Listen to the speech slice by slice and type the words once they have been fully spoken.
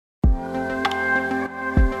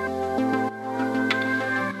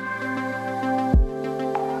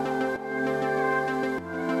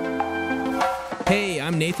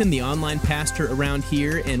Nathan, the online pastor around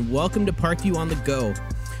here, and welcome to Parkview on the Go.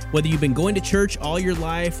 Whether you've been going to church all your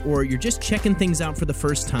life or you're just checking things out for the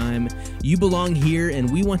first time, you belong here, and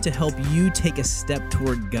we want to help you take a step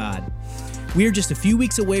toward God. We are just a few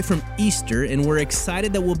weeks away from Easter, and we're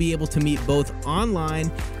excited that we'll be able to meet both online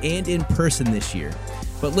and in person this year.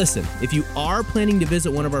 But listen, if you are planning to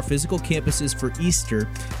visit one of our physical campuses for Easter,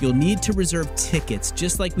 you'll need to reserve tickets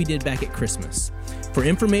just like we did back at Christmas. For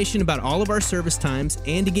information about all of our service times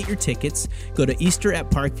and to get your tickets, go to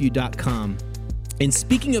easter@parkview.com. And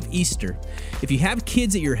speaking of Easter, if you have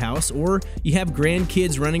kids at your house or you have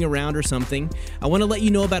grandkids running around or something, I want to let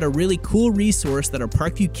you know about a really cool resource that our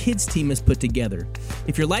Parkview Kids team has put together.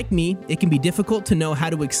 If you're like me, it can be difficult to know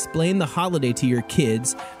how to explain the holiday to your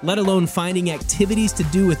kids, let alone finding activities to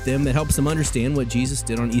do with them that helps them understand what Jesus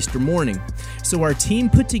did on Easter morning. So our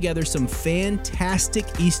team put together some fantastic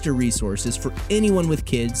Easter resources for anyone with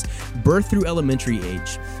kids, birth through elementary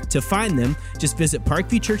age. To find them, just visit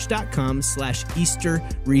parkviewchurch.com/Easter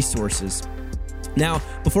resources. Now,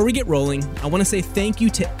 before we get rolling, I want to say thank you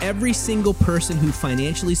to every single person who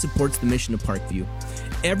financially supports the mission of Parkview.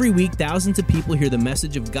 Every week, thousands of people hear the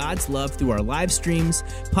message of God's love through our live streams,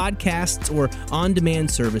 podcasts, or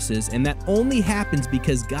on-demand services, and that only happens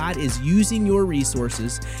because God is using your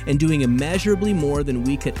resources and doing immeasurably more than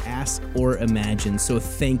we could ask or imagine. So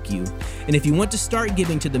thank you. And if you want to start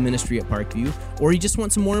giving to the ministry at Parkview, or you just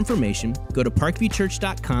want some more information, go to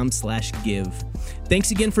parkviewchurch.com/give.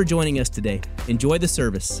 Thanks again for joining us today. Enjoy the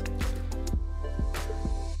service.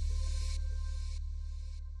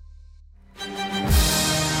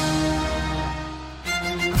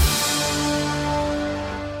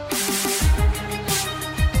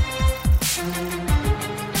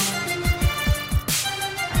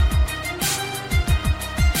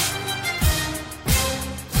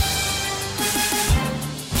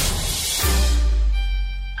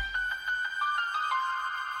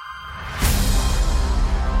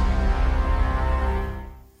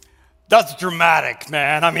 That's dramatic,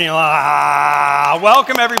 man. I mean,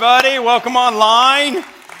 welcome everybody. Welcome online.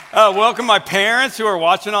 Welcome my parents who are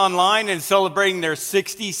watching online and celebrating their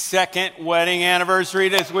 62nd wedding anniversary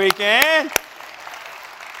this weekend.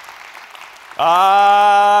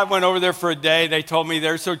 I went over there for a day. They told me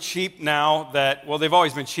they're so cheap now that, well, they've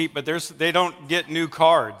always been cheap, but they don't get new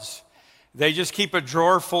cards. They just keep a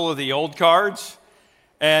drawer full of the old cards.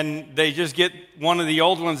 And they just get one of the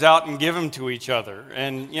old ones out and give them to each other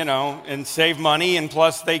and, and save money. And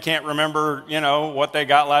plus they can't remember, what they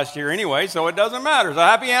got last year anyway. So it doesn't matter. So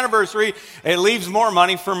happy anniversary. It leaves more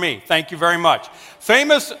money for me. Thank you very much.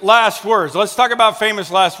 Famous last words. Let's talk about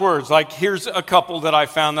famous last words. Like here's a couple that I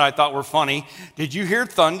found that I thought were funny. Did you hear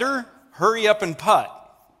thunder? Hurry up and putt.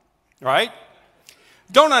 Right?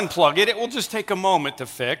 Don't unplug it. It will just take a moment to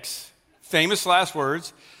fix. Famous last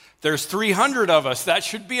words. There's 300 of us. That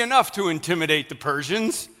should be enough to intimidate the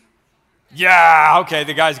Persians. Yeah, okay,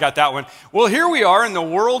 the guy's got that one. Well, here we are in the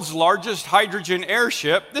world's largest hydrogen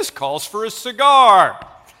airship. This calls for a cigar.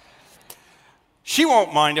 She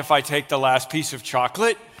won't mind if I take the last piece of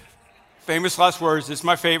chocolate. Famous last words. This is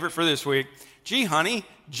my favorite for this week. Gee, honey,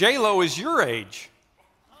 J-Lo is your age.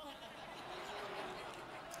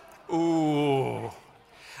 Ooh.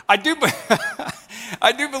 I do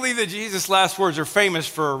believe that Jesus' last words are famous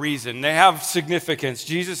for a reason. They have significance.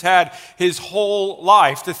 Jesus had his whole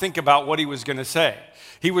life to think about what he was going to say.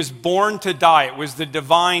 He was born to die. It was the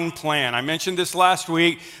divine plan. I mentioned this last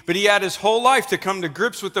week, but he had his whole life to come to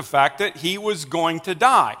grips with the fact that he was going to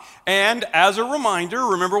die. And as a reminder,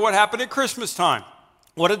 remember what happened at Christmas time.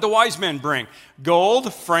 What did the wise men bring?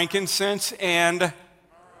 Gold, frankincense, and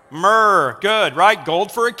myrrh. Good, right?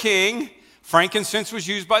 Gold for a king. Frankincense was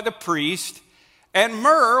used by the priest, and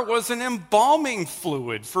myrrh was an embalming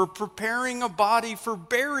fluid for preparing a body for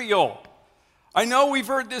burial. I know we've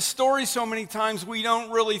heard this story so many times we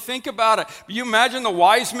don't really think about it. But you imagine the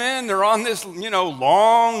wise men, they're on this,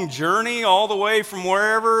 long journey all the way from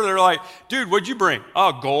wherever. They're like, dude, what'd you bring?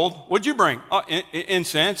 Oh, gold. What'd you bring? Oh,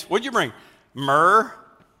 incense. What'd you bring? Myrrh.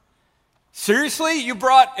 Seriously? You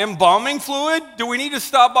brought embalming fluid? Do we need to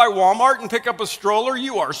stop by Walmart and pick up a stroller?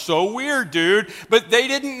 You are so weird, dude. But they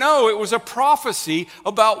didn't know it was a prophecy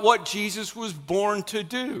about what Jesus was born to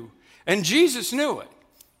do. And Jesus knew it.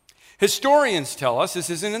 Historians tell us, this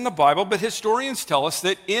isn't in the Bible, but historians tell us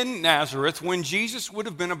that in Nazareth, when Jesus would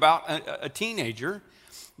have been about a teenager,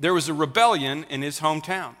 there was a rebellion in his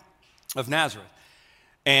hometown of Nazareth.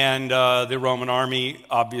 And the Roman army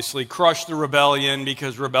obviously crushed the rebellion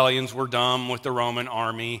because rebellions were dumb with the Roman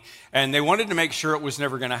army. And they wanted to make sure it was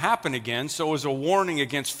never going to happen again. So it was a warning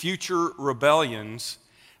against future rebellions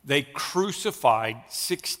They crucified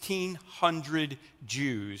 1,600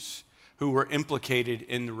 Jews who were implicated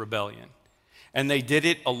in the rebellion. And they did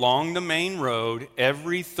it along the main road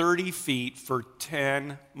every 30 feet for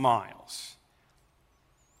 10 miles.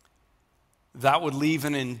 That would leave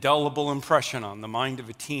an indelible impression on the mind of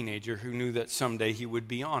a teenager who knew that someday he would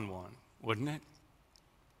be on one, wouldn't it?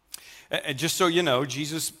 And just so you know,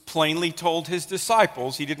 Jesus plainly told his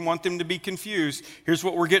disciples, he didn't want them to be confused. Here's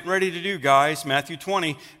what we're getting ready to do, guys. Matthew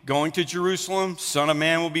 20, going to Jerusalem, Son of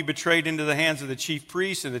Man will be betrayed into the hands of the chief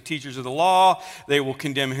priests and the teachers of the law. They will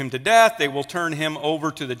condemn him to death. They will turn him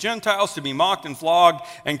over to the Gentiles to be mocked and flogged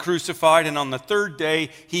and crucified. And on the third day,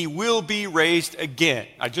 he will be raised again.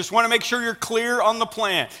 I just want to make sure you're clear on the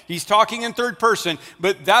plan. He's talking in third person,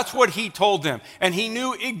 but that's what he told them. And he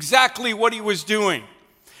knew exactly what he was doing.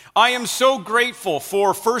 I am so grateful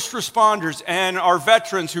for first responders and our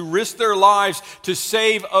veterans who risk their lives to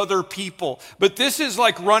save other people. But this is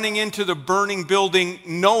like running into the burning building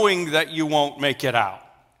knowing that you won't make it out.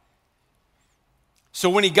 So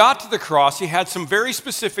when he got to the cross, he had some very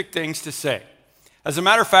specific things to say. As a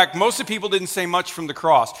matter of fact, most of the people didn't say much from the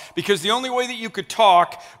cross because the only way that you could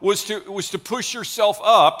talk was to push yourself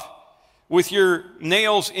up with your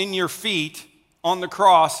nails in your feet on the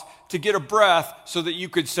cross to get a breath so that you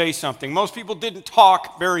could say something. Most people didn't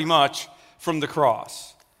talk very much from the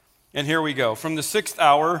cross. And here we go. From the 6th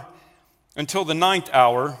hour until the 9th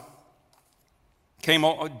hour,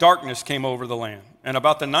 darkness came over the land. And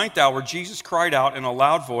about the 9th hour, Jesus cried out in a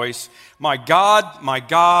loud voice, my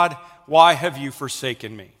God, why have you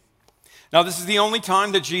forsaken me?" Now, this is the only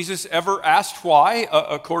time that Jesus ever asked why,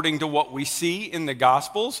 according to what we see in the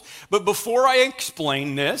Gospels. But before I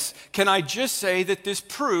explain this, can I just say that this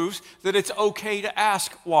proves that it's okay to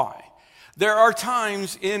ask why? There are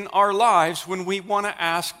times in our lives when we want to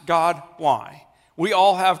ask God why. We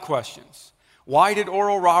all have questions. Why did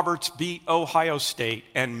Oral Roberts beat Ohio State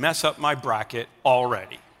and mess up my bracket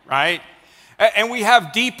already, right? And we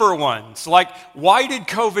have deeper ones, like why did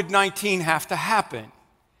COVID-19 have to happen?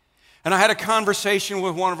 And I had a conversation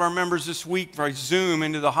with one of our members this week by Zoom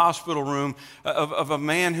into the hospital room of a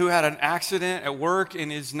man who had an accident at work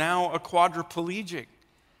and is now a quadriplegic.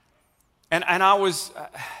 And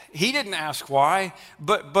he didn't ask why,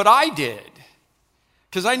 but I did.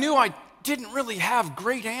 Because I knew I didn't really have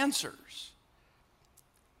great answers.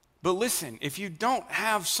 But listen, if you don't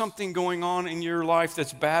have something going on in your life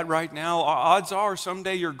that's bad right now, odds are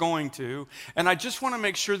someday you're going to. And I just want to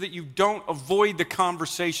make sure that you don't avoid the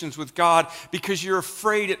conversations with God because you're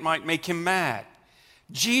afraid it might make him mad.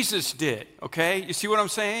 Jesus did, okay? You see what I'm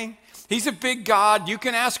saying? He's a big God. You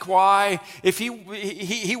can ask why. If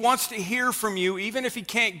he wants to hear from you, even if he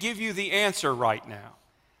can't give you the answer right now.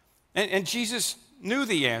 And Jesus knew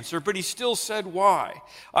the answer, but he still said why.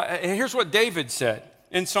 And here's what David said.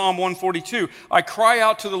 In Psalm 142, I cry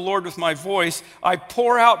out to the Lord with my voice. I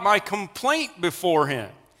pour out my complaint before him.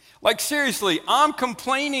 Like seriously, I'm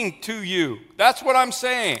complaining to you. That's what I'm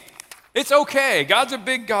saying. It's okay. God's a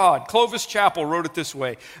big God. Clovis Chappell wrote it this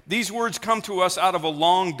way. These words come to us out of a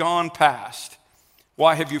long gone past.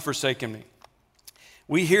 Why have you forsaken me?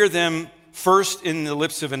 We hear them first in the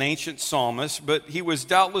lips of an ancient psalmist, but he was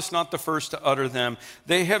doubtless not the first to utter them.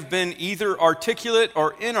 They have been either articulate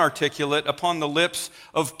or inarticulate upon the lips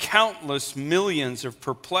of countless millions of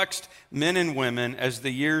perplexed men and women as the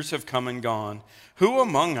years have come and gone. Who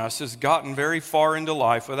among us has gotten very far into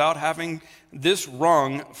life without having this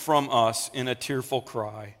wrung from us in a tearful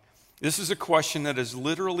cry? This is a question that has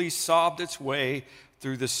literally sobbed its way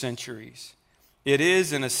through the centuries. It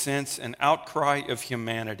is, in a sense, an outcry of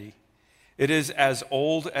humanity. It is as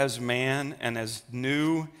old as man and as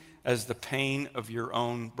new as the pain of your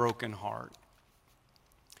own broken heart.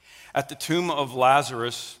 At the tomb of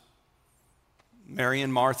Lazarus, Mary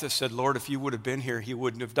and Martha said, Lord, if you would have been here, he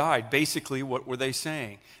wouldn't have died. Basically, what were they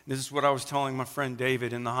saying? This is what I was telling my friend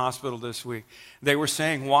David in the hospital this week. They were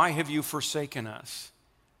saying, why have you forsaken us?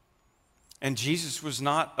 And Jesus was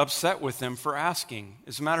not upset with them for asking.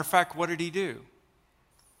 As a matter of fact, what did he do?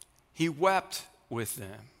 He wept with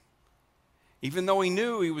them. Even though he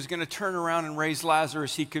knew he was going to turn around and raise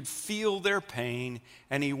Lazarus, he could feel their pain,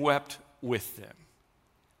 and he wept with them.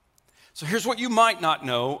 So here's what you might not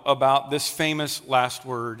know about this famous last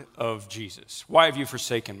word of Jesus. Why have you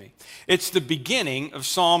forsaken me? It's the beginning of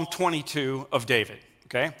Psalm 22 of David.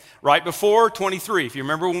 Okay, right before 23. If you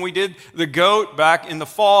remember when we did the goat back in the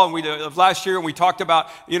fall of last year, and we talked about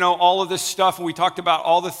all of this stuff, and we talked about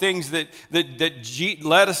all the things that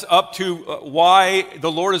led us up to why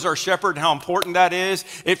the Lord is our shepherd and how important that is.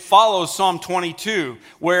 It follows Psalm 22,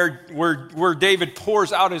 where David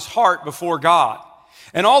pours out his heart before God.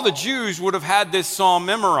 And all the Jews would have had this psalm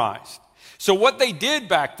memorized. So what they did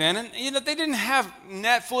back then, and they didn't have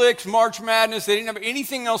Netflix, March Madness, they didn't have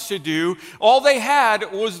anything else to do. All they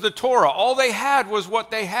had was the Torah. All they had was what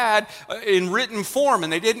they had in written form,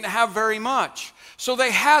 and they didn't have very much. So they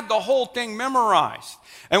had the whole thing memorized.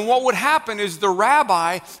 And what would happen is the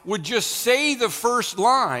rabbi would just say the first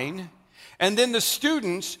line, and then the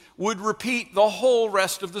students would repeat the whole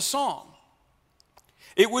rest of the psalm.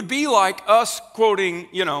 It would be like us quoting,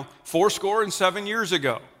 7 years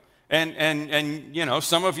ago. And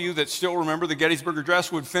some of you that still remember the Gettysburg Address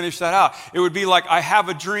would finish that out. It would be like, I have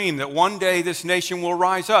a dream that one day this nation will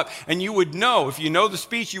rise up. And you would know, if you know the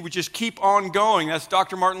speech, you would just keep on going. That's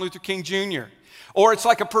Dr. Martin Luther King Jr. Or it's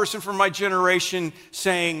like a person from my generation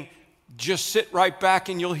saying, just sit right back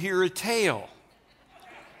and you'll hear a tale.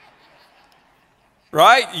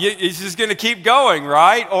 Right? It's just going to keep going,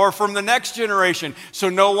 right? Or from the next generation. So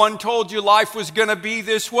no one told you life was going to be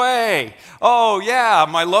this way. Oh, yeah,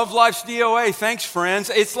 my Love Life's DOA. Thanks, friends.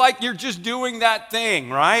 It's like you're just doing that thing,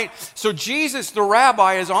 right? So Jesus, the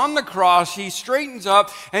rabbi, is on the cross. He straightens up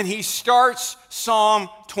and he starts Psalm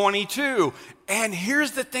 22. And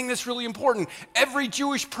here's the thing that's really important. Every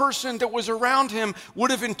Jewish person that was around him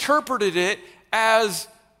would have interpreted it as,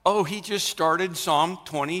 oh, he just started Psalm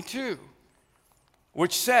 22.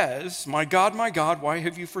 Which says, my God, why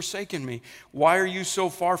have you forsaken me? Why are you so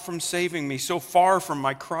far from saving me, so far from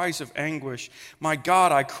my cries of anguish? My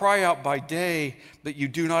God, I cry out by day, but you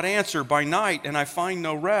do not answer, by night, and I find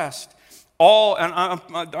no rest.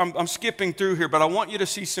 I'm skipping through here, but I want you to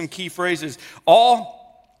see some key phrases.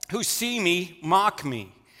 All who see me mock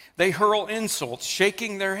me. They hurl insults,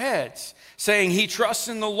 shaking their heads, saying, he trusts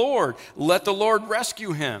in the Lord. Let the Lord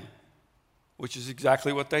rescue him. Which is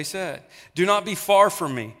exactly what they said. Do not be far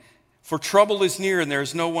from me, for trouble is near and there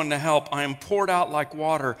is no one to help. I am poured out like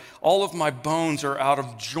water. All of my bones are out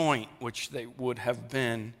of joint, which they would have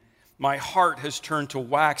been. My heart has turned to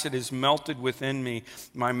wax. It is melted within me.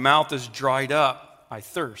 My mouth is dried up. I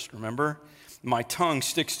thirst, remember? My tongue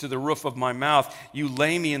sticks to the roof of my mouth. You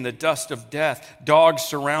lay me in the dust of death. Dogs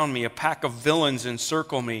surround me. A pack of villains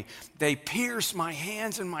encircle me. They pierce my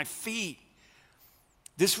hands and my feet.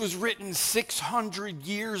 This was written 600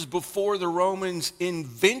 years before the Romans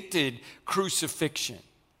invented crucifixion.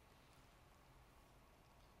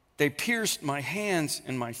 They pierced my hands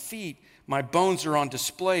and my feet. My bones are on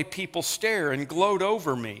display. People stare and gloat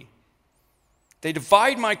over me. They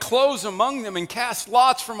divide my clothes among them and cast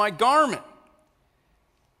lots for my garment.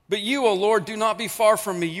 But you, O Lord, do not be far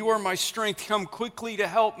from me. You are my strength. Come quickly to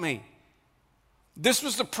help me. This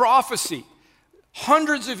was the prophecy.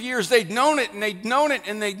 Hundreds of years, they'd known it, and they'd known it,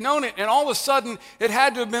 and they'd known it, and all of a sudden, it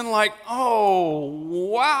had to have been like, oh,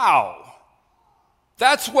 wow.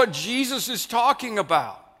 That's what Jesus is talking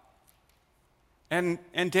about. And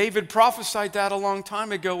David prophesied that a long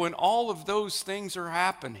time ago, and all of those things are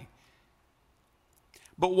happening.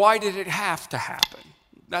 But why did it have to happen?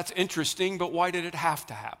 That's interesting, but why did it have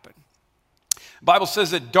to happen? The Bible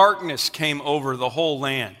says that darkness came over the whole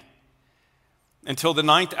land until the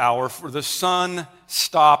 9th hour, for the sun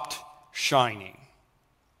stopped shining.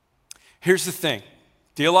 Here's the thing.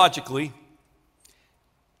 Theologically,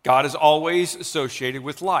 God is always associated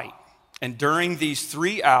with light. And during these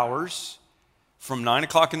 3 hours, from 9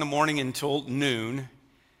 o'clock in the morning until noon,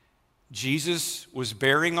 Jesus was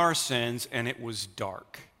bearing our sins and it was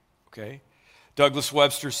dark. Okay? Douglas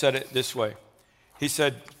Webster said it this way. He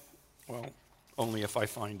said, well, only if I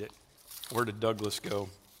find it. Where did Douglas go?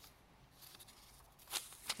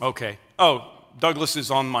 Okay. Oh, Douglas is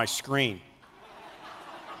on my screen.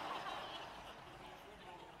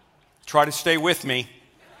 Try to stay with me.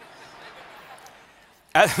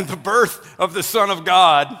 At the birth of the Son of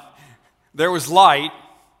God, there was light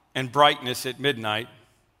and brightness at midnight.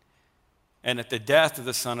 And at the death of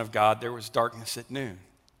the Son of God, there was darkness at noon.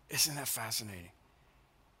 Isn't that fascinating?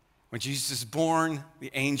 When Jesus is born, the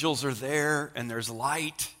angels are there and there's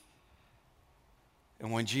light.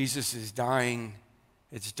 And when Jesus is dying,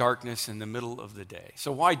 it's darkness in the middle of the day.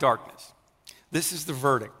 So why darkness? This is the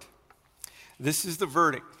verdict. This is the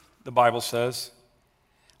verdict, the Bible says.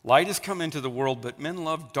 Light has come into the world, but men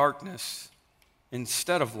love darkness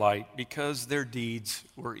instead of light because their deeds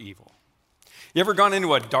were evil. You ever gone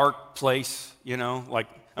into a dark place,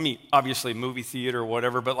 obviously a movie theater or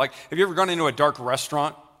whatever, but have you ever gone into a dark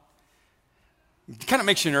restaurant? It kind of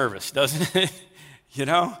makes you nervous, doesn't it?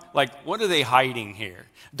 What are they hiding here?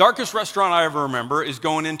 Darkest restaurant I ever remember is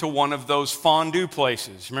going into one of those fondue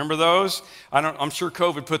places. Remember those? I'm sure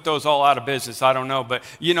COVID put those all out of business. I don't know. But,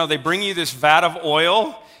 they bring you this vat of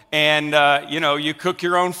oil, and you cook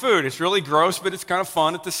your own food. It's really gross, but it's kind of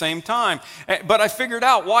fun at the same time. But I figured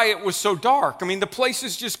out why it was so dark. I mean, the place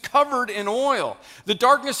is just covered in oil. The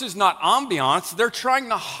darkness is not ambiance. They're trying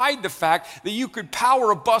to hide the fact that you could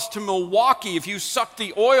power a bus to Milwaukee if you sucked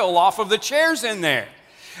the oil off of the chairs in there.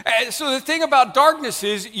 So the thing about darkness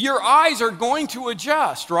is your eyes are going to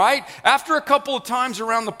adjust, right? After a couple of times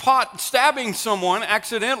around the pot stabbing someone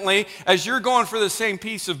accidentally as you're going for the same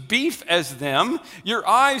piece of beef as them, your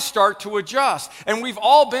eyes start to adjust. And we've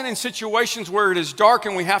all been in situations where it is dark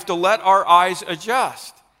and we have to let our eyes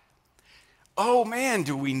adjust. Oh man,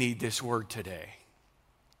 do we need this word today.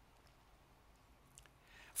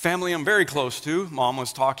 Family I'm very close to. Mom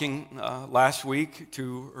was talking last week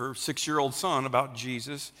to her 6-year-old son about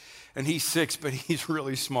Jesus. And he's 6, but he's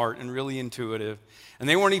really smart and really intuitive. And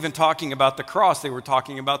they weren't even talking about the cross. They were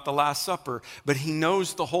talking about the Last Supper. But he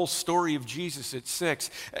knows the whole story of Jesus at 6,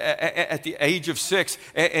 at the age of 6.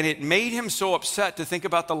 And it made him so upset to think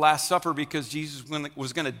about the Last Supper because Jesus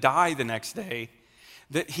was going to die the next day,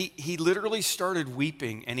 that he literally started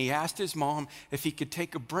weeping. And he asked his mom if he could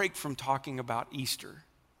take a break from talking about Easter.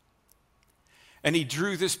 And he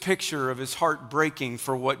drew this picture of his heart breaking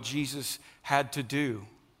for what Jesus had to do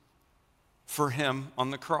for him on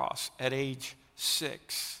the cross at age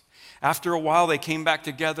 6. After a while, they came back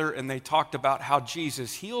together and they talked about how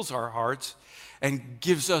Jesus heals our hearts and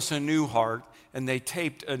gives us a new heart. And they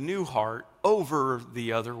taped a new heart over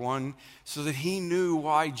the other one so that he knew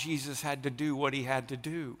why Jesus had to do what he had to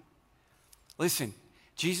do. Listen.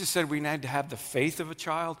 Jesus said we need to have the faith of a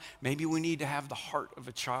child. Maybe we need to have the heart of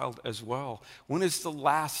a child as well. When is the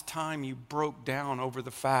last time you broke down over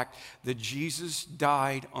the fact that Jesus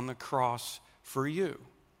died on the cross for you?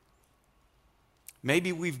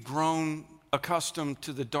 Maybe we've grown accustomed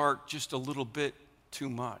to the dark just a little bit too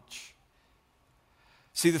much.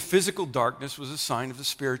 See, the physical darkness was a sign of the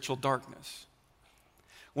spiritual darkness.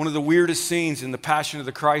 One of the weirdest scenes in the Passion of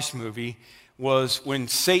the Christ movie was when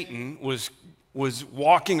Satan was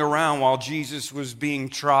walking around while Jesus was being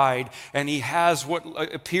tried, and he has what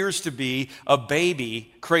appears to be a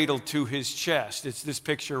baby cradled to his chest. It's this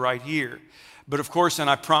picture right here. But of course, and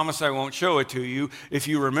I promise I won't show it to you, if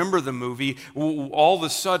you remember the movie, all of a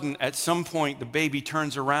sudden, at some point, the baby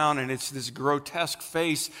turns around and it's this grotesque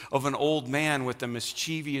face of an old man with a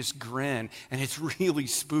mischievous grin, and it's really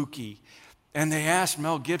spooky. And they asked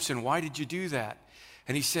Mel Gibson, "Why did you do that?"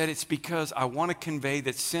 And he said, "It's because I want to convey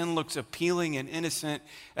that sin looks appealing and innocent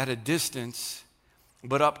at a distance,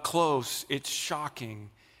 but up close, it's shocking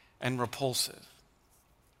and repulsive."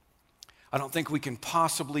 I don't think we can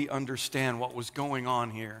possibly understand what was going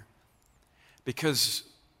on here. Because,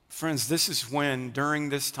 friends, this is when, during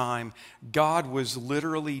this time, God was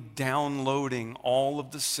literally downloading all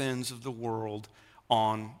of the sins of the world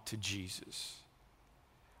onto Jesus.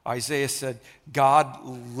 Isaiah said, God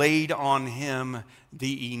laid on him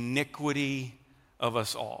the iniquity of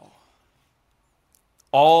us all.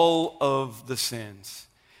 All of the sins.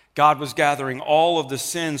 God was gathering all of the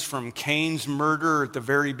sins from Cain's murder at the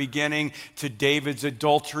very beginning to David's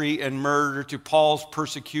adultery and murder to Paul's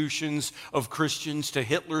persecutions of Christians to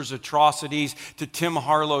Hitler's atrocities to Tim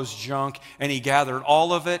Harlow's junk. And he gathered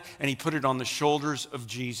all of it and he put it on the shoulders of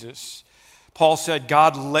Jesus. Paul said,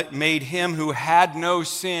 God made him who had no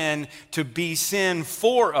sin to be sin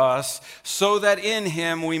for us so that in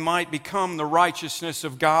him we might become the righteousness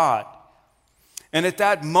of God. And at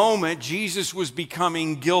that moment, Jesus was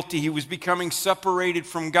becoming guilty. He was becoming separated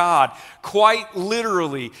from God. Quite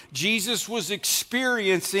literally, Jesus was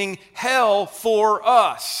experiencing hell for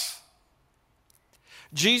us.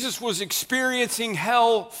 Jesus was experiencing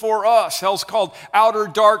hell for us. Hell's called outer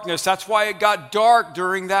darkness. That's why it got dark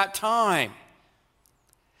during that time.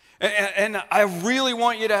 And I really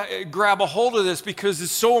want you to grab a hold of this because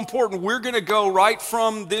it's so important. We're going to go right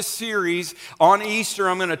from this series on Easter.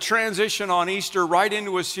 I'm going to transition on Easter right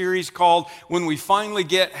into a series called When We Finally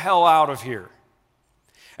Get Hell Out of Here.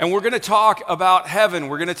 And we're going to talk about heaven.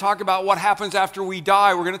 We're going to talk about what happens after we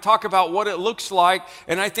die. We're going to talk about what it looks like.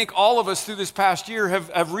 And I think all of us through this past year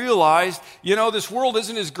have realized, this world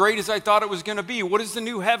isn't as great as I thought it was going to be. What is the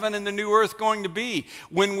new heaven and the new earth going to be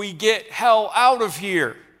when we get hell out of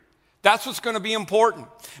here? That's what's going to be important.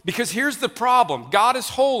 Because here's the problem. God is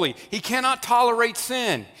holy. He cannot tolerate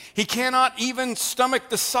sin. He cannot even stomach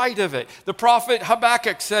the sight of it. The prophet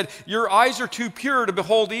Habakkuk said, your eyes are too pure to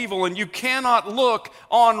behold evil, and you cannot look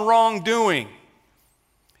on wrongdoing.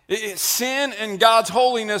 Sin and God's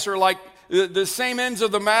holiness are like the same ends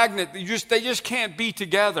of the magnet. They just can't be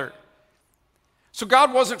together. So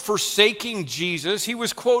God wasn't forsaking Jesus. He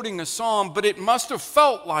was quoting a psalm, but it must have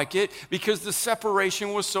felt like it because the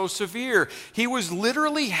separation was so severe. He was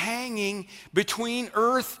literally hanging between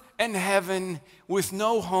earth and heaven with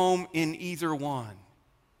no home in either one.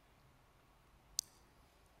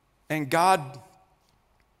 And God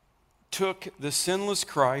took the sinless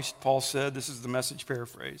Christ, Paul said, this is the Message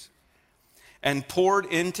paraphrase, and poured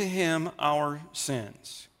into him our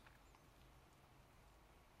sins.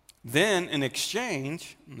 Then, in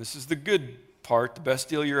exchange, and this is the good part, the best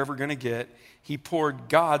deal you're ever going to get, he poured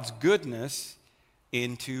God's goodness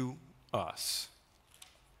into us.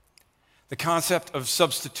 The concept of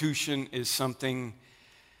substitution is something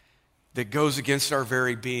that goes against our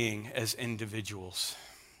very being as individuals.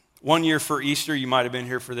 One year for Easter, you might have been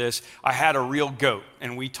here for this, I had a real goat,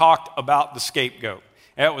 and we talked about the scapegoat.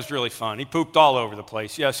 That was really fun. He pooped all over the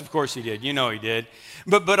place. Yes, of course he did. You know he did.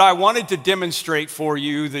 But I wanted to demonstrate for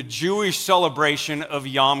you the Jewish celebration of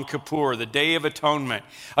Yom Kippur, the Day of Atonement.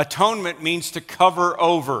 Atonement means to cover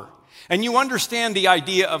over. And you understand the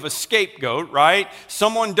idea of a scapegoat, right?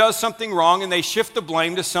 Someone does something wrong and they shift the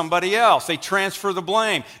blame to somebody else. They transfer the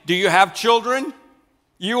blame. Do you have children?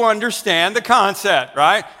 You understand the concept,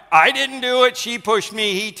 right? I didn't do it. She pushed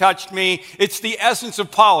me. He touched me. It's the essence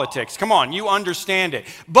of politics. Come on, you understand it.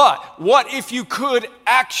 But what if you could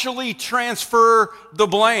actually transfer the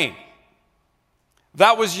blame?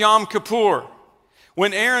 That was Yom Kippur.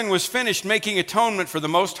 When Aaron was finished making atonement for the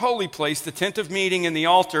most holy place, the tent of meeting and the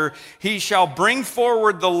altar, he shall bring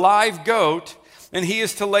forward the live goat, and he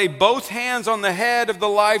is to lay both hands on the head of the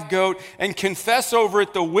live goat and confess over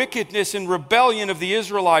it the wickedness and rebellion of the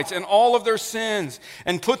Israelites and all of their sins,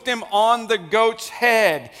 and put them on the goat's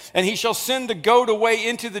head. And he shall send the goat away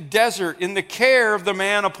into the desert in the care of the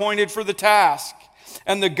man appointed for the task.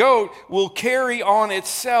 And the goat will carry on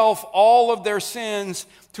itself all of their sins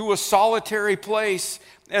to a solitary place,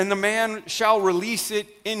 and the man shall release it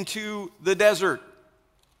into the desert.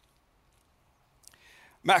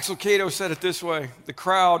 Max Lucado said it this way: the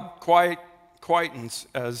crowd quietens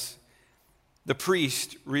as the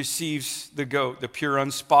priest receives the goat, the pure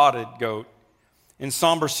unspotted goat. In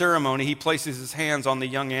somber ceremony, he places his hands on the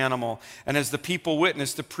young animal, and as the people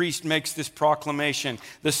witness, the priest makes this proclamation: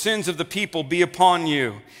 the sins of the people be upon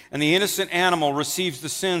you. And the innocent animal receives the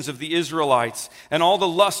sins of the Israelites, and all the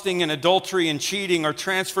lusting and adultery and cheating are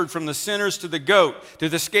transferred from the sinners to the goat, to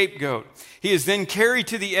the scapegoat. He is then carried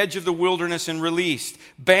to the edge of the wilderness and released,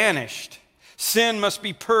 banished. Sin must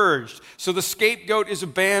be purged, so the scapegoat is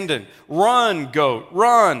abandoned. Run, goat,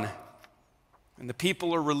 run. And the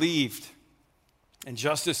people are relieved, and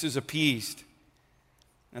justice is appeased,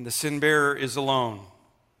 and the sin bearer is alone.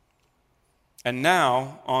 And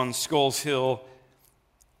now, on Skulls Hill,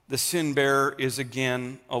 the sin bearer is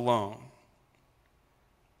again alone.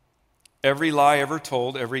 Every lie ever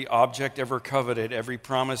told, every object ever coveted, every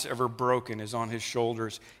promise ever broken is on his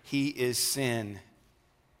shoulders. He is sin.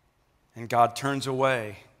 And God turns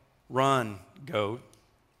away. Run, goat,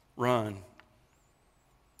 run.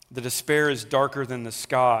 The despair is darker than the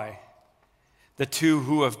sky. The two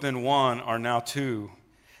who have been one are now two.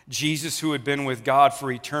 Jesus, who had been with God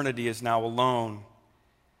for eternity, is now alone.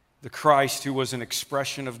 The Christ, who was an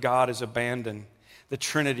expression of God, is abandoned. The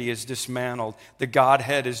Trinity is dismantled. The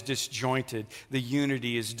Godhead is disjointed. The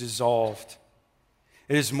unity is dissolved.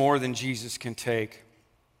 It is more than Jesus can take.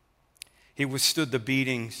 He withstood the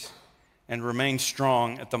beatings and remained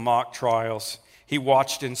strong at the mock trials. He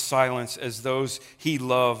watched in silence as those he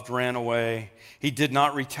loved ran away. He did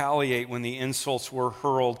not retaliate when the insults were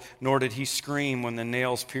hurled, nor did he scream when the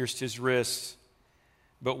nails pierced his wrists.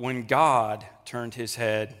 But when God turned his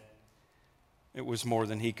head, it was more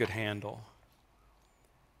than he could handle.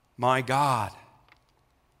 My God,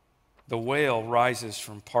 the wail rises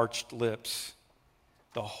from parched lips.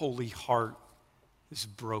 The holy heart is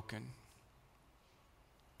broken.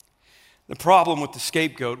 The problem with the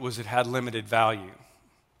scapegoat was it had limited value.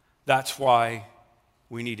 That's why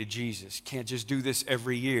we needed Jesus. Can't just do this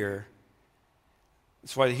every year.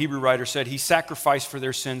 That's why the Hebrew writer said he sacrificed for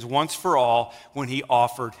their sins once for all when he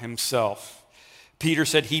offered himself. Peter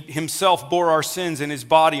said he himself bore our sins in his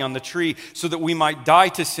body on the tree so that we might die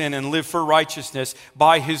to sin and live for righteousness.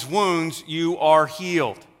 By his wounds you are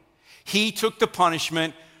healed. He took the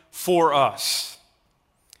punishment for us.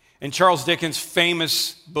 In Charles Dickens'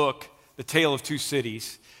 famous book, The Tale of Two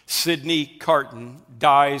Cities, Sidney Carton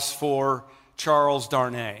dies for Charles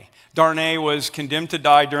Darnay. Darnay was condemned to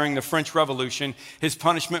die during the French Revolution. His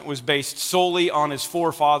punishment was based solely on his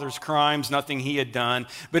forefathers' crimes, nothing he had done.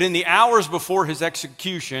 But in the hours before his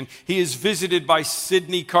execution, he is visited by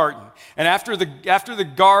Sidney Carton. And after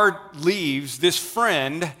the guard leaves, this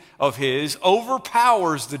friend of his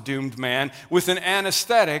overpowers the doomed man with an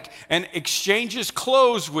anesthetic and exchanges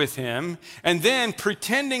clothes with him. And then,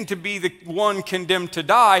 pretending to be the one condemned to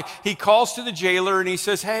die, he calls to the jailer and he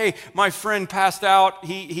says, "Hey, my friend passed out.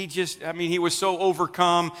 He was so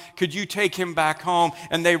overcome. Could you take him back home?"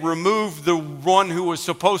 And they removed the one who was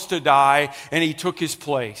supposed to die, and he took his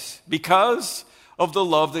place because of the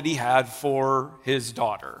love that he had for his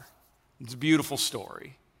daughter. It's a beautiful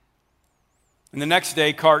story. And the next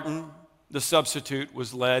day, Carton, the substitute,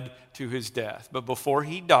 was led to his death. But before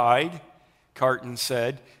he died, Carton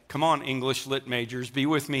said, "Come on, English lit majors, be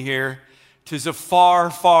with me here. 'Tis a far,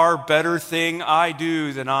 far better thing I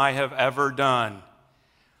do than I have ever done."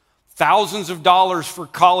 Thousands of dollars for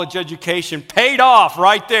college education paid off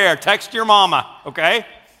right there. Text your mama, okay?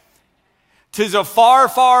 "'Tis a far,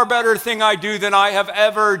 far better thing I do than I have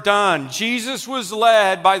ever done." Jesus was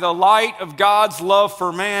led by the light of God's love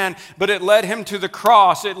for man, but it led him to the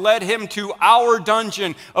cross. It led him to our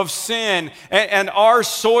dungeon of sin and our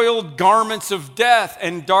soiled garments of death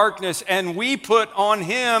and darkness. And we put on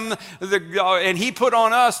him, and he put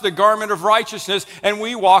on us the garment of righteousness, and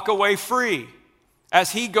we walk away free.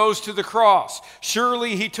 As he goes to the cross,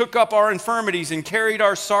 surely he took up our infirmities and carried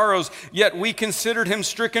our sorrows, yet we considered him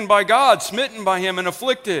stricken by God, smitten by him and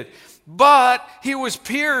afflicted. But he was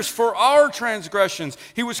pierced for our transgressions.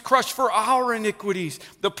 He was crushed for our iniquities.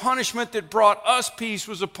 The punishment that brought us peace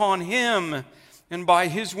was upon him, and by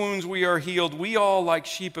his wounds we are healed. We all like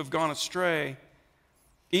sheep have gone astray.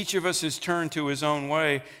 Each of us has turned to his own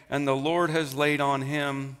way, and the Lord has laid on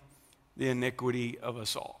him the iniquity of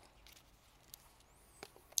us all.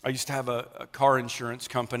 I used to have a car insurance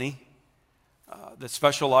company that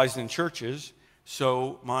specialized in churches,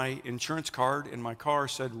 so my insurance card in my car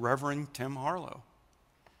said Reverend Tim Harlow.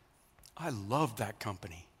 I loved that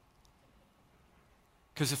company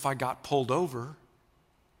because if I got pulled over,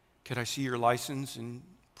 "Could I see your license and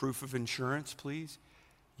proof of insurance, please?"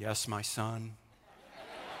 "Yes, my son."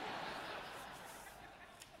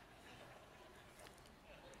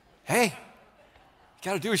 Hey, you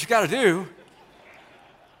got to do what you got to do.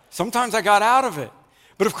 Sometimes I got out of it.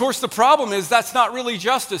 But of course, the problem is that's not really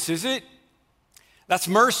justice, is it? That's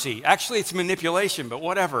mercy. Actually, it's manipulation, but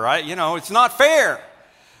whatever. It's not fair.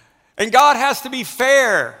 And God has to be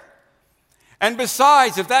fair. And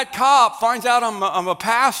besides, if that cop finds out I'm a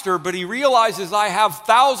pastor, but he realizes I have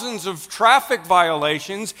thousands of traffic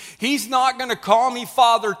violations, he's not going to call me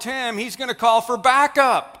Father Tim. He's going to call for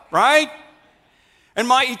backup, right? And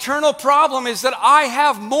my eternal problem is that I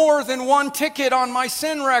have more than one ticket on my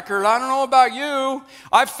sin record. I don't know about you.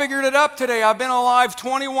 I figured it up today. I've been alive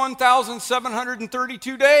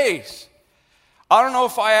 21,732 days. I don't know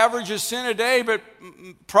if I average a sin a day, but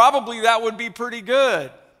probably that would be pretty good.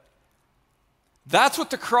 That's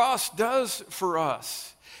what the cross does for us.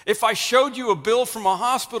 If I showed you a bill from a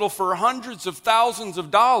hospital for hundreds of thousands of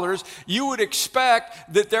dollars, you would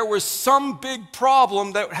expect that there was some big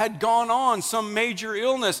problem that had gone on, some major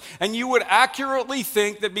illness, and you would accurately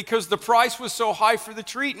think that because the price was so high for the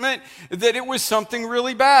treatment, that it was something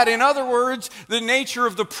really bad. In other words, the nature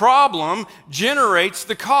of the problem generates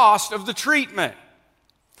the cost of the treatment.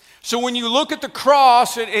 So when you look at the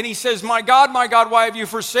cross and he says, my God, why have you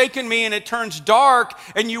forsaken me?" and it turns dark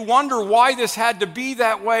and you wonder why this had to be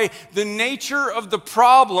that way, the nature of the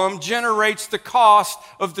problem generates the cost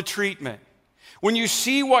of the treatment. When you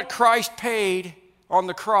see what Christ paid on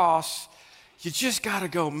the cross, you just got to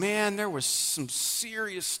go, man, there was some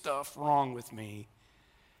serious stuff wrong with me,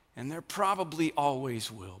 and there probably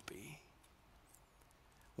always will be.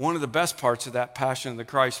 One of the best parts of that Passion of the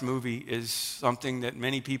Christ movie is something that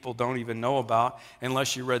many people don't even know about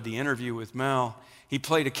unless you read the interview with Mel. He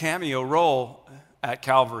played a cameo role at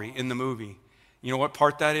Calvary in the movie. You know what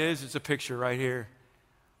part that is? It's a picture right here.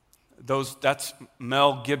 That's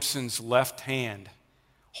Mel Gibson's left hand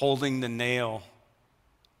holding the nail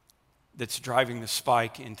that's driving the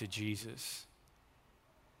spike into Jesus.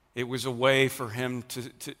 It was a way for him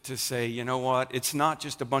to say, you know what? It's not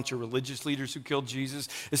just a bunch of religious leaders who killed Jesus.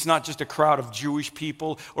 It's not just a crowd of Jewish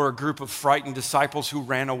people or a group of frightened disciples who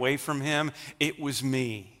ran away from him. It was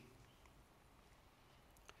me.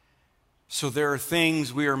 So there are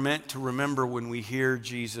things we are meant to remember when we hear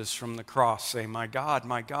Jesus from the cross say, my God,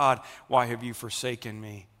 why have you forsaken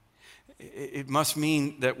me?" It must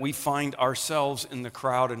mean that we find ourselves in the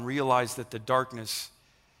crowd and realize that the darkness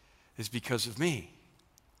is because of me.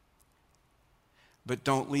 But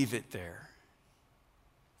don't leave it there.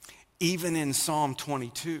 Even in Psalm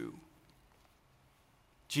 22,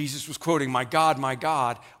 Jesus was quoting, my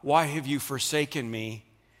God, why have you forsaken me?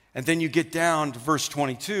 And then you get down to verse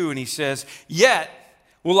 22 and he says, yet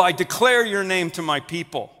will I declare your name to my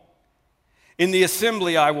people. In the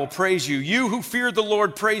assembly I will praise you. You who fear the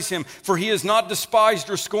Lord, praise him, for he has not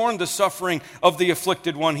despised or scorned the suffering of the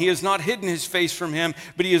afflicted one. He has not hidden his face from him,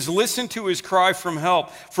 but he has listened to his cry from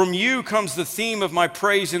help. From you comes the theme of my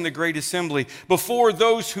praise in the great assembly. Before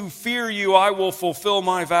those who fear you, I will fulfill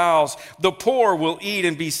my vows. The poor will eat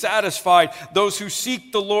and be satisfied. Those who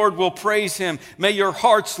seek the Lord will praise him. May your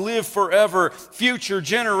hearts live forever. Future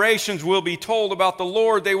generations will be told about the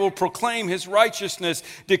Lord. They will proclaim his righteousness,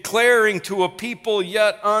 declaring to a people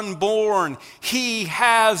yet unborn, he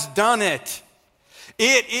has done it.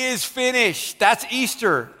 It is finished. That's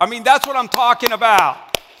Easter. I mean, that's what I'm talking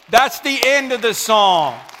about. That's the end of the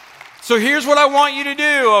song. So here's what I want you to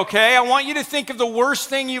do, okay? I want you to think of the worst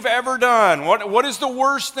thing you've ever done. What is the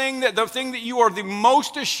worst thing, the thing that you are the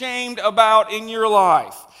most ashamed about in your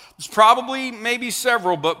life? There's probably maybe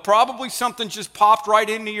several, but probably something just popped right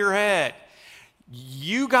into your head.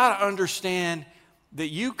 You got to understand that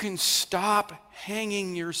you can stop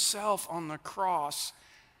hanging yourself on the cross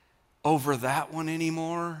over that one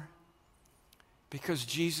anymore because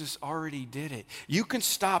Jesus already did it. You can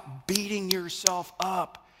stop beating yourself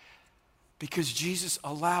up because Jesus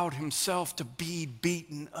allowed himself to be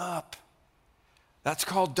beaten up. That's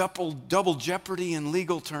called double jeopardy in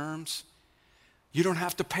legal terms. You don't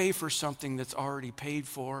have to pay for something that's already paid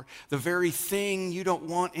for. The very thing you don't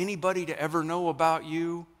want anybody to ever know about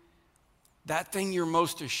you, that thing you're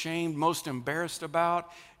most ashamed, most embarrassed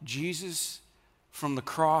about, Jesus from the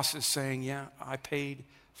cross is saying, yeah, I paid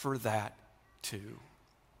for that too.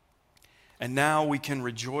 And now we can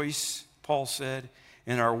rejoice, Paul said,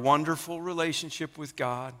 in our wonderful relationship with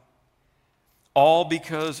God, all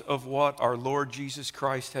because of what our Lord Jesus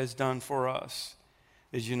Christ has done for us.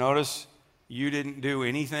 Did you notice you didn't do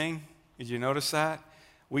anything? Did you notice that?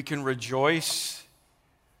 We can rejoice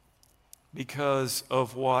because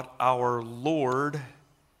of what our Lord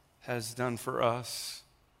has done for us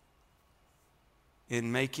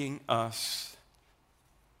in making us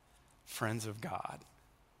friends of God.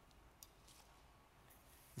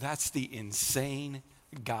 That's the insane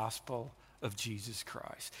gospel of Jesus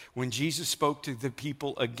Christ. When Jesus spoke to the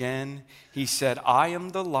people again, he said, I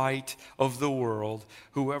am the light of the world.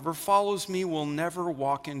 Whoever follows me will never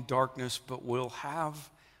walk in darkness, but will have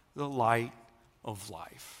the light of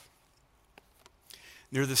life.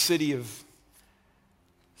 Near the city of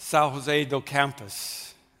São José do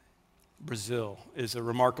Campos, Brazil, is a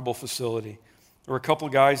remarkable facility. There were a couple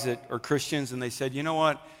of guys that are Christians, and they said, you know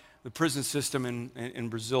what? The prison system in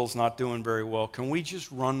Brazil is not doing very well. Can we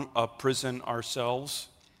just run a prison ourselves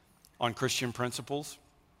on Christian principles?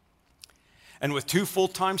 And with 2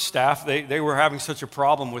 full-time staff, they were having such a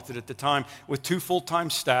problem with it at the time. With 2 full-time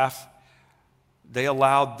staff, they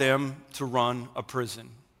allowed them to run a prison.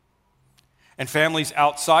 And families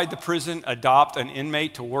outside the prison adopt an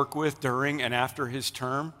inmate to work with during and after his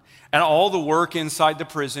term. And all the work inside the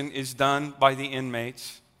prison is done by the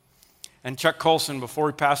inmates. And Chuck Colson, before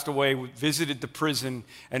he passed away, visited the prison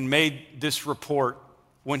and made this report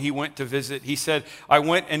when he went to visit. He said, I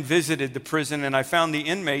went and visited the prison and I found the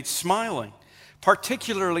inmates smiling.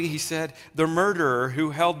 Particularly, he said, the murderer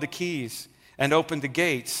who held the keys and opened the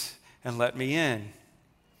gates and let me in.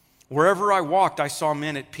 Wherever I walked, I saw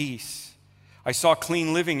men at peace. I saw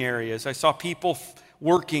clean living areas. I saw people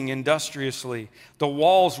working industriously. The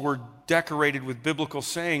walls were decorated with biblical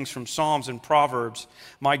sayings from Psalms and Proverbs.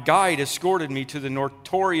 My guide escorted me to the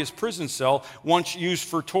notorious prison cell once used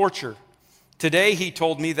for torture. Today, he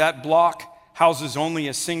told me, that block houses only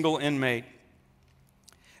a single inmate.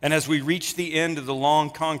 And as we reached the end of the long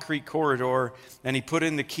concrete corridor and he put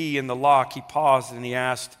in the key in the lock, he paused and he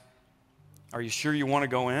asked, are you sure you want to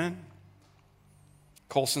go in?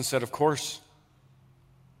 Colson said, of course.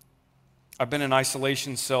 I've been in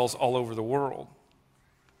isolation cells all over the world.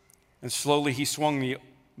 And slowly he swung the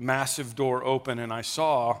massive door open and I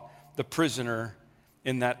saw the prisoner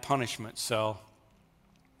in that punishment cell.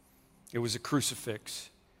 It was a crucifix,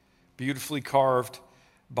 beautifully carved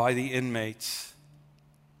by the inmates.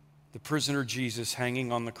 The prisoner Jesus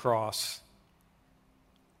hanging on the cross.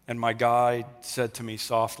 And my guide said to me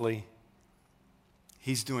softly,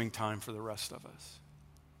 he's doing time for the rest of us.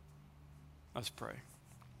 Let's pray.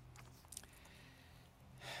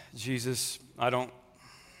 Jesus, I don't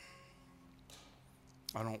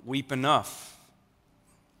weep enough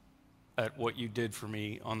at what you did for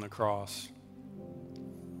me on the cross.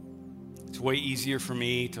 It's way easier for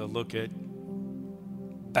me to look at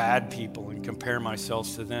bad people and compare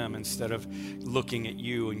myself to them instead of looking at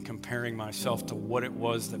you and comparing myself to what it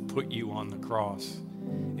was that put you on the cross.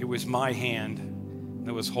 It was my hand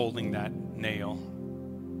that was holding that nail,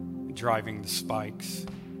 driving the spikes.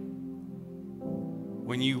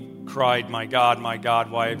 When you cried, my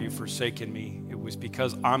God, why have you forsaken me?" It was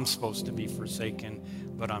because I'm supposed to be forsaken,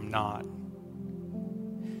 but I'm not.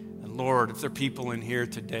 And Lord, if there are people in here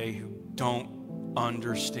today who don't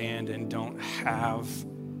understand and don't have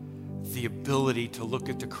the ability to look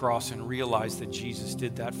at the cross and realize that Jesus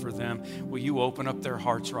did that for them, will you open up their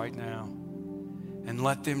hearts right now and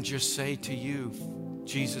let them just say to you,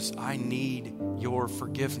 "Jesus, I need your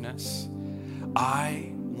forgiveness.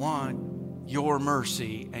 I want your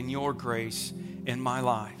mercy and your grace in my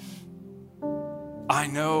life. I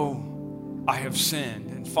know I have sinned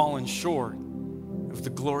and fallen short of the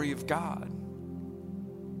glory of God.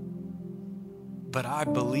 But I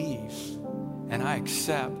believe and I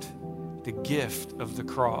accept the gift of the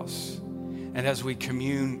cross." And as we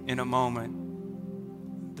commune in a moment,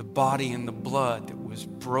 the body and the blood that was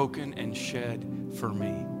broken and shed for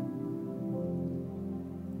me.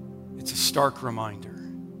 It's a stark reminder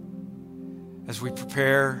as we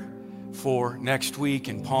prepare for next week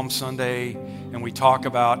and Palm Sunday, and we talk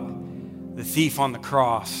about the thief on the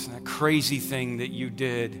cross, that crazy thing that you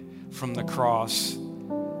did from the cross.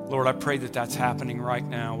 Lord, I pray that that's happening right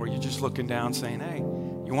now, where you're just looking down saying, "Hey,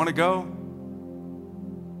 you want to go?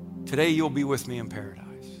 Today you'll be with me in paradise."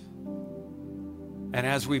 And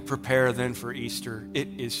as we prepare then for Easter, it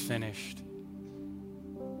is finished.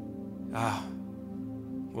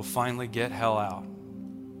 We'll finally get hell out.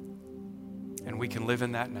 And we can live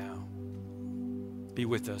in that now. Be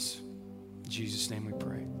with us. In Jesus' name we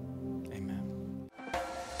pray. Amen.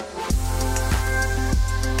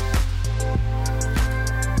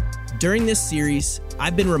 During this series,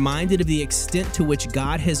 I've been reminded of the extent to which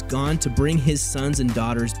God has gone to bring his sons and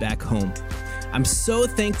daughters back home. I'm so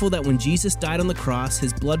thankful that when Jesus died on the cross,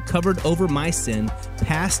 his blood covered over my sin,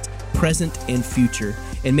 past, present, and future,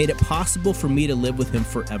 and made it possible for me to live with him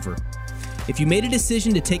forever. If you made a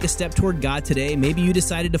decision to take a step toward God today, maybe you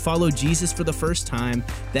decided to follow Jesus for the first time,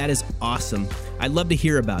 that is awesome. I'd love to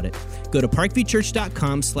hear about it. Go to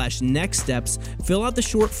parkviewchurch.com/nextsteps, fill out the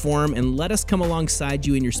short form, and let us come alongside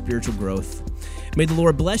you in your spiritual growth. May the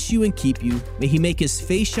Lord bless you and keep you. May he make his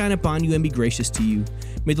face shine upon you and be gracious to you.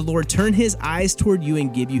 May the Lord turn his eyes toward you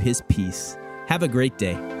and give you his peace. Have a great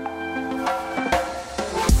day.